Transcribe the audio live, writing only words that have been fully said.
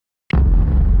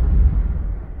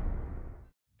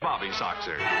Bobby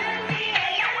Soxer.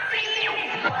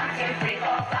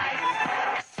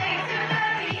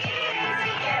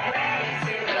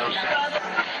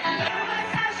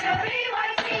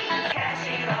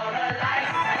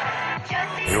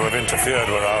 You have interfered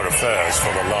with our affairs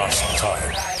for the last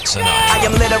time. I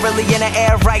am literally in the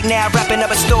air right now, wrapping up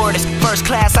a stewardess. First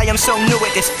class, I am so new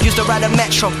at this. Used to ride a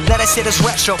metro, now that shit is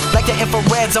retro. Like the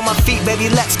infrareds on my feet, baby,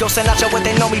 let's go. Sinatra, what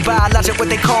they know me by, logic, what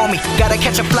they call me. Gotta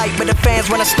catch a flight, but the fans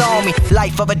wanna stall me.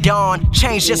 Life of a dawn,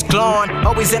 change just glowing.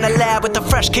 Always in the lab with the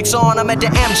fresh kicks on. I'm at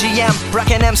the MGM,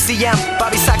 rockin' MCM.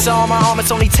 Bobby Soxer on my arm,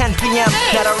 it's only 10 p.m.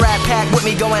 Got a rat pack with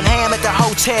me going ham at the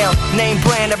hotel. Name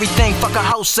brand, everything, fuck a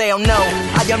wholesale, no.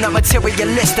 I am not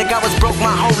materialistic, I was broke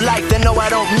my whole life, then no, I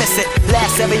don't miss it.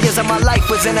 Last 7 years of my life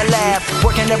was in a lab,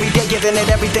 working every day, giving it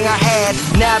everything I had.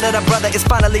 Now that a brother is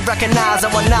finally recognized,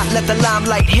 I will not let the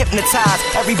limelight hypnotize.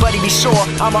 Everybody be sure,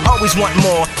 I'ma always want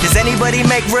more. Does anybody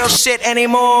make real shit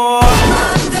anymore?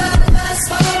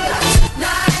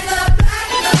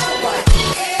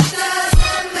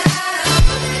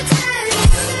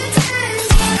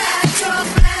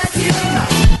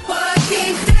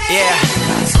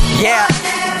 Yeah,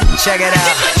 check it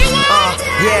out.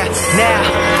 Yeah, now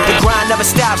the grind never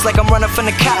stops, like I'm running from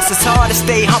the cops. It's hard to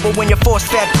stay humble when you're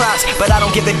force-fed props, but I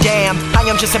don't give a damn. I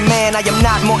am just a man, I am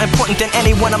not more important than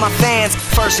any one of my fans.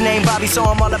 First name Bobby, so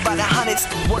I'm all about the hundreds.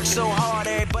 Work so hard,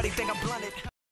 everybody think I'm blunted.